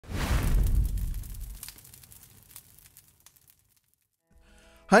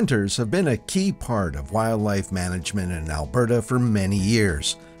Hunters have been a key part of wildlife management in Alberta for many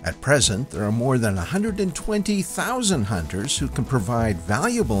years. At present, there are more than 120,000 hunters who can provide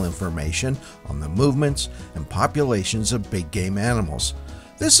valuable information on the movements and populations of big game animals.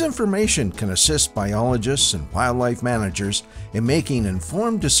 This information can assist biologists and wildlife managers in making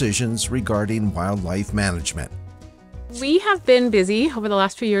informed decisions regarding wildlife management. We have been busy over the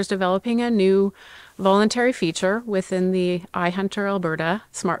last few years developing a new voluntary feature within the iHunter Alberta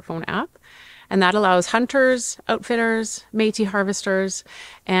smartphone app. And that allows hunters, outfitters, Métis harvesters,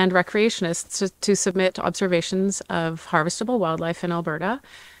 and recreationists to submit observations of harvestable wildlife in Alberta.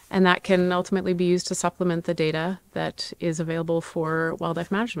 And that can ultimately be used to supplement the data that is available for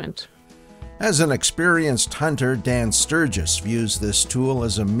wildlife management. As an experienced hunter, Dan Sturgis views this tool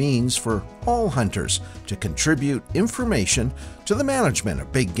as a means for all hunters to contribute information to the management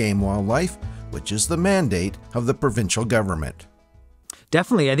of big game wildlife, which is the mandate of the provincial government.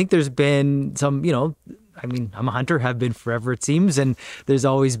 Definitely. I think there's been some, I'm a hunter, have been forever, it seems. And there's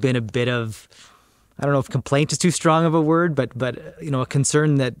always been a bit of, I don't know if complaint is too strong of a word, but a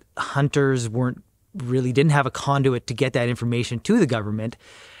concern that hunters didn't have a conduit to get that information to the government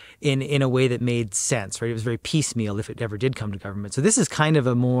in a way that made sense, right? It was very piecemeal if it ever did come to government. So this is kind of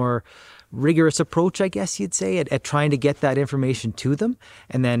a more rigorous approach, I guess you'd say, at trying to get that information to them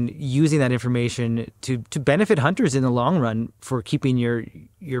and then using that information to benefit hunters in the long run for keeping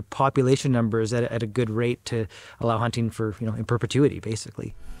your population numbers at a good rate to allow hunting for, in perpetuity,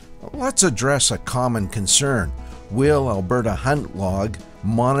 basically. Let's address a common concern. Will Alberta Hunt Log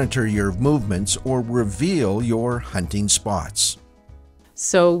monitor your movements or reveal your hunting spots?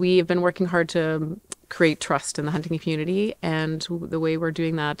 So we have been working hard to create trust in the hunting community, and the way we're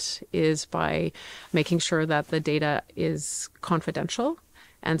doing that is by making sure that the data is confidential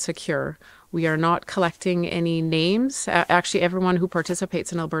and secure. We are not collecting any names. Actually, everyone who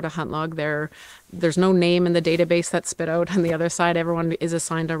participates in Alberta Hunt Log, there's no name in the database that's spit out on the other side. Everyone is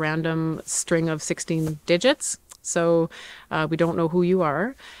assigned a random string of 16 digits, so we don't know who you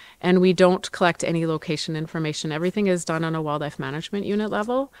are. And we don't collect any location information. Everything is done on a wildlife management unit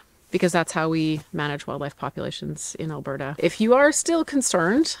level because that's how we manage wildlife populations in Alberta. If you are still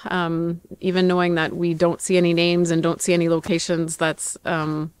concerned, even knowing that we don't see any names and don't see any locations,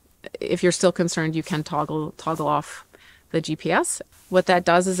 if you're still concerned, you can toggle off the GPS. What that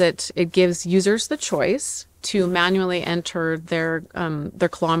does is it gives users the choice to manually enter their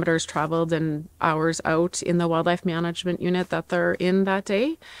kilometers traveled and hours out in the wildlife management unit that they're in that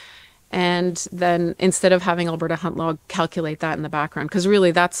day. And then instead of having Alberta Hunt Log calculate that in the background, because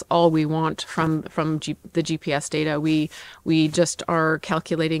really that's all we want from the GPS data. We just are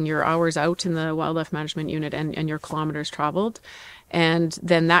calculating your hours out in the wildlife management unit and your kilometers traveled. And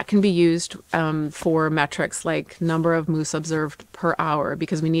then that can be used for metrics like number of moose observed per hour,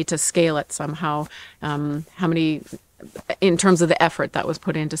 because we need to scale it somehow, how many, in terms of the effort that was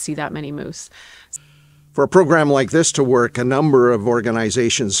put in to see that many moose. For a program like this to work, a number of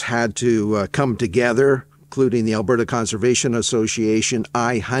organizations had to come together, including the Alberta Conservation Association,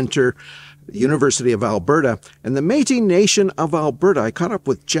 iHunter, the University of Alberta, and the Métis Nation of Alberta. I caught up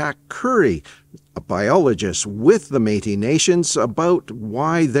with Jack Curry, a biologist with the Métis Nations, about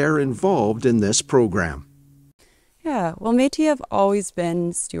why they're involved in this program. Yeah, well, Métis have always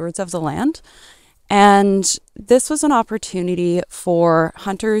been stewards of the land, and this was an opportunity for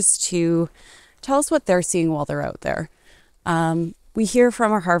hunters to tell us what they're seeing while they're out there. We hear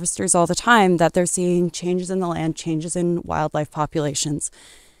from our harvesters all the time that they're seeing changes in the land, changes in wildlife populations.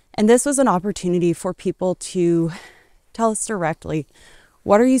 And this was an opportunity for people to tell us directly,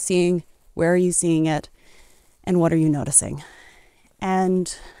 what are you seeing, where are you seeing it, and what are you noticing?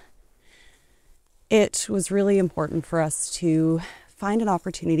 And it was really important for us to find an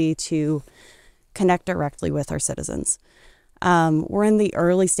opportunity to connect directly with our citizens. We're in the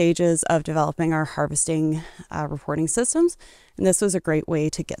early stages of developing our harvesting reporting systems, and this was a great way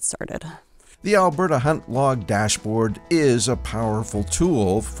to get started. The Alberta Hunt Log dashboard is a powerful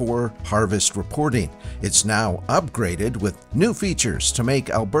tool for harvest reporting. It's now upgraded with new features to make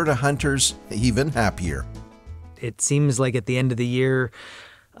Alberta hunters even happier. It seems like at the end of the year,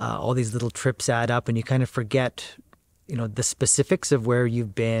 all these little trips add up and you kind of forget, the specifics of where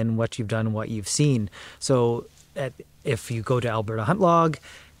you've been, what you've done, what you've seen. So if you go to Alberta Hunt Log,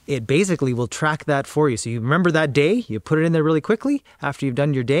 it basically will track that for you. So you remember that day, you put it in there really quickly after you've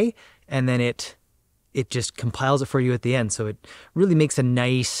done your day, and then it just compiles it for you at the end. So it really makes a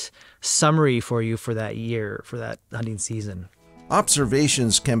nice summary for you for that year, for that hunting season.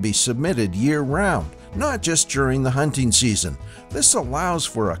 Observations can be submitted year-round, not just during the hunting season. This allows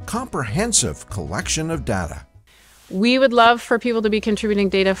for a comprehensive collection of data. We would love for people to be contributing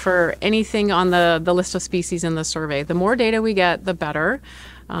data for anything on the list of species in the survey. The more data we get, the better,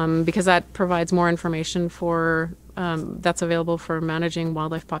 because that provides more information for that's available for managing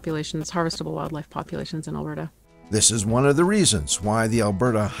wildlife populations, harvestable wildlife populations in Alberta. This is one of the reasons why the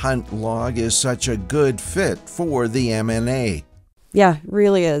Alberta Hunt Log is such a good fit for the MNA. Yeah,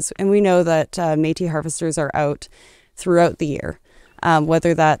 really is. And we know that Métis harvesters are out throughout the year,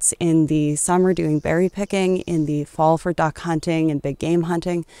 whether that's in the summer doing berry picking, in the fall for duck hunting and big game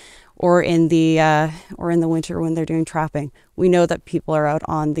hunting, or in the winter when they're doing trapping. We know that people are out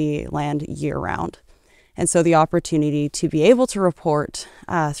on the land year round. And so the opportunity to be able to report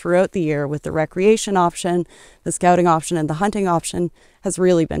throughout the year with the recreation option, the scouting option, and the hunting option has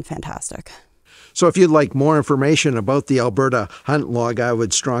really been fantastic. So if you'd like more information about the Alberta Hunt Log, I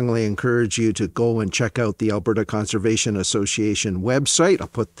would strongly encourage you to go and check out the Alberta Conservation Association website. I'll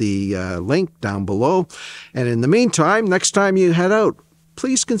put the link down below. And in the meantime, next time you head out,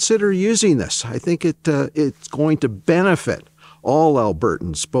 please consider using this. I think it's going to benefit all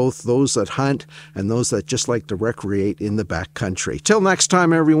Albertans, both those that hunt and those that just like to recreate in the backcountry. Till next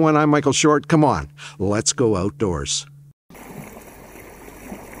time, everyone, I'm Michael Short. Come on, let's go outdoors.